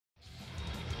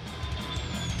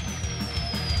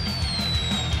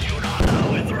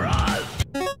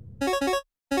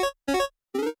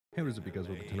What is up, you guys?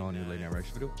 Welcome to an all new late night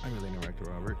reaction video. I'm your late night reactor,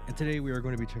 Robert, and today we are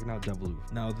going to be checking out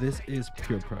Deviloof. Now, this is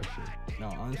PeerPressure. Now,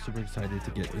 I'm super excited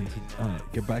to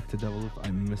get back to Deviloof.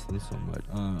 I miss them so much.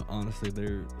 Honestly,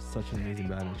 they're such an amazing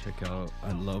band to check out.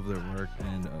 I love their work,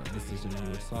 and this is a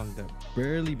newer song that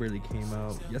barely came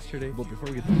out yesterday. But before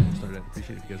we get started, I'd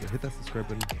appreciate if you guys would hit that subscribe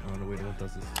button. On the way to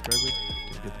 1,000 subscribers,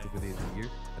 to get before the end of the year.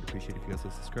 I'd appreciate if you guys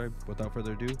would subscribe. Without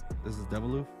further ado, this is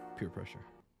Deviloof, PeerPressure.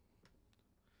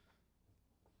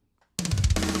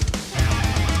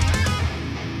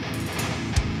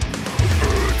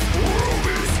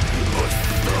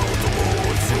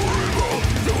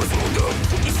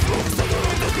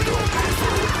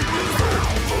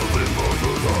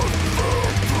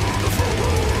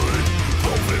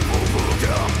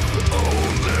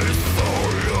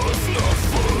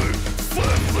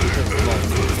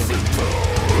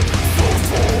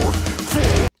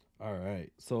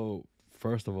 Alright, so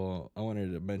first of all, I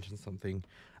wanted to mention something.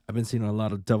 I've been seeing a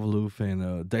lot of Deviloof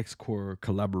and Dexcore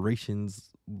collaborations.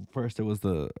 First, it was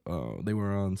they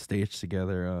were on stage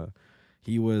together.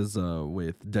 He was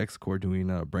with Dexcore doing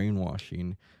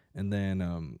Brainwashing, and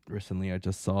then recently I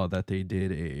just saw that they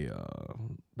did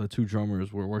the two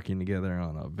drummers were working together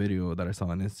on a video that I saw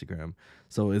on Instagram.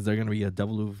 So is there gonna be a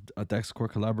Deviloof Dexcore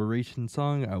collaboration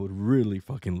song? I would really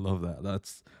fucking love that.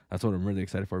 That's what I'm really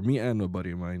excited for. Me and a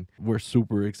buddy of mine, we're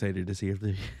super excited to see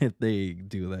if they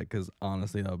do that, because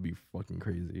honestly that would be fucking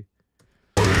crazy.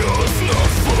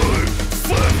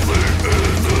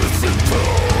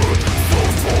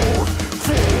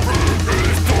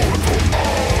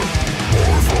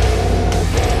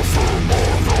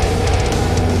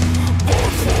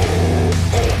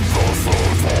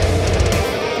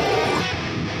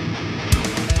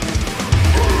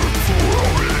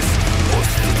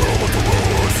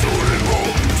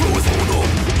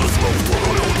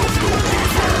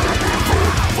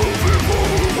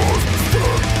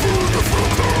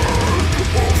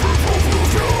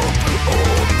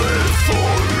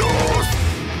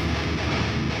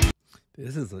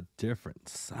 This is a different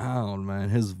sound, man.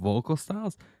 His vocal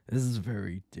styles, this is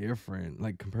very different.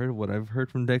 Like, compared to what I've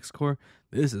heard from Dexcore,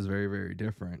 this is very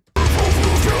different.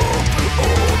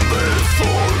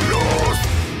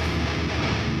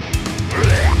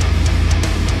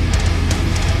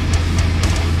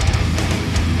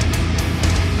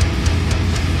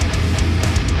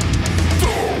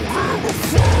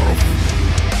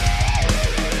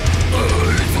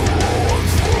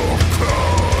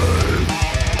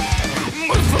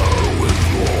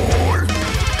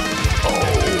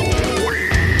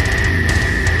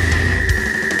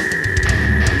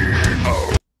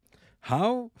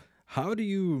 How do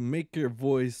you make your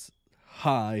voice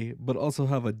high but also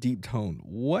have a deep tone?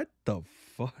 What the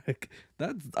fuck?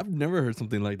 I've never heard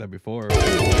something like that before.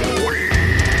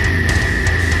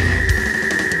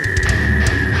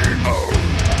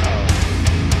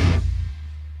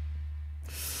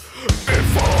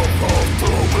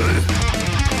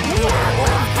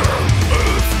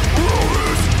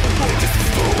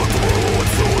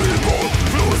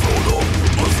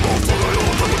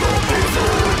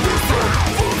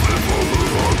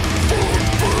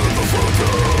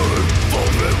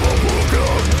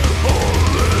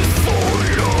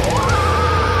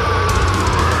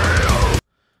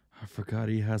 God,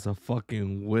 he has a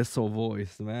fucking whistle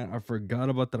voice, man. I forgot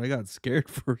about that. I got scared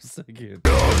for a second.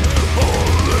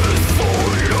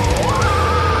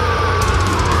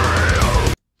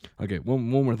 Okay, one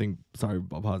more thing. Sorry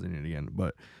about pausing it again,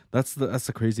 but that's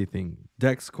the crazy thing.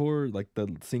 Dexcore, like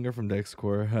the singer from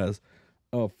Dexcore, has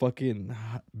a fucking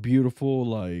beautiful,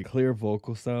 like, clear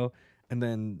vocal style, and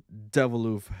then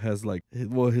Deviloof has like,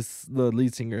 well, the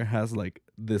lead singer has like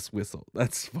this whistle.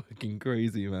 That's fucking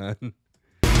crazy, man.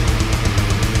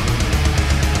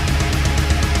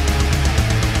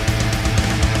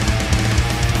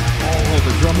 Oh,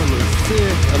 the drummer looks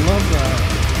sick. I love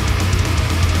that.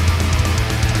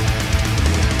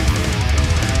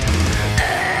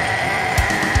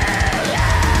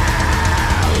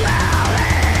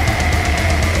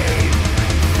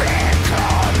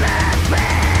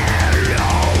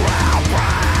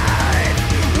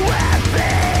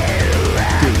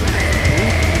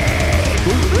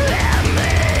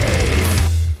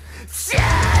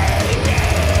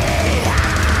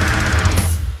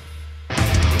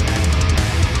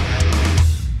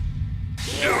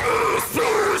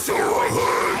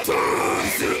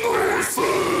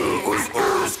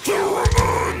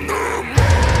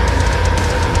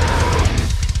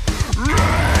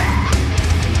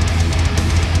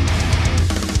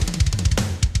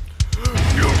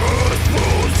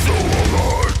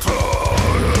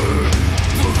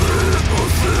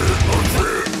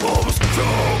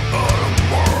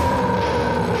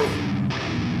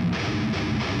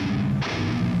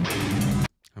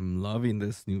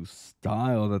 this new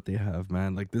style that they have,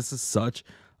 man. Like, this is such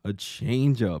a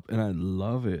change up, and I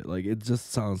love it. Like, it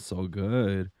just sounds so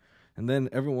good. And then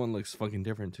everyone looks fucking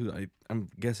different too. I'm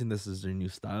guessing this is their new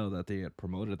style that they had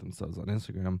promoted themselves on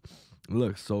Instagram. It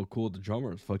looks so cool. The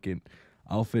drummer's fucking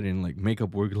outfit and like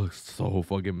makeup work looks so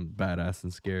fucking badass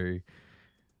and scary.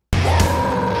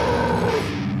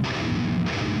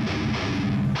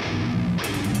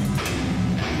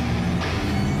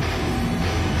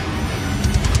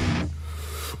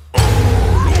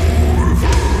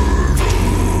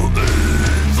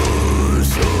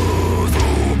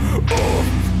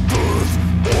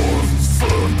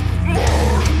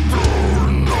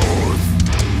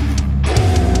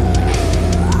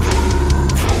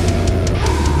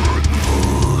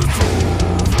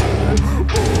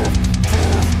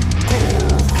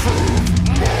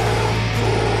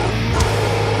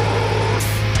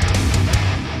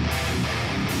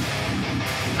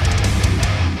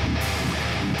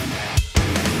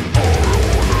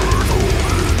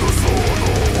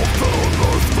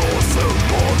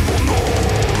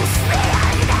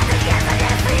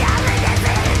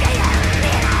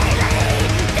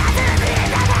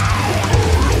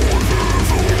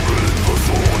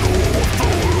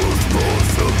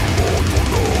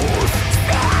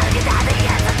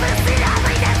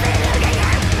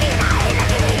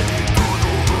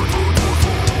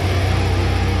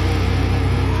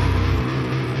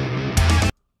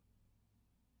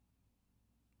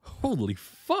 Holy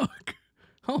fuck.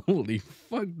 Holy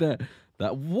fuck, that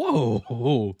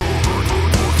whoa.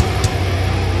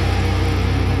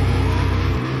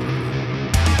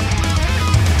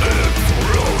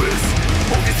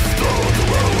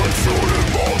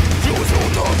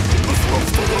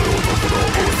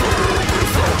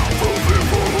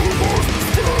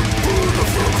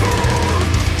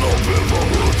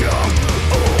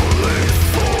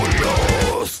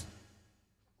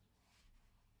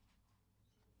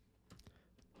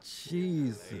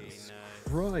 Jesus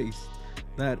Christ,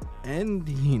 that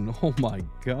ending, oh my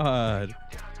god,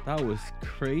 that was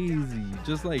crazy.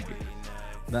 Just like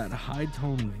that high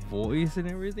tone voice and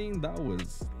everything, that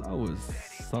was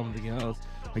something else.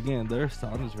 Again, their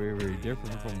sound is very, very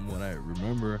different from what I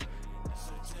remember,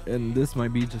 and this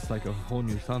might be just like a whole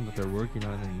new sound that they're working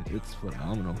on, and it's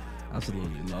phenomenal.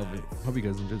 Absolutely love it. Hope you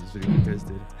guys enjoyed this video. If you guys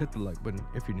did, hit the like button.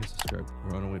 If you're new, subscribe.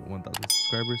 We're on our way to 1,000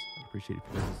 subscribers. I'd appreciate it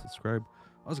if you guys would subscribe.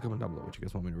 Also comment down below what you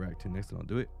guys want me to react to next, and I'll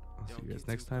do it. I'll see you guys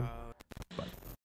next time. Bye.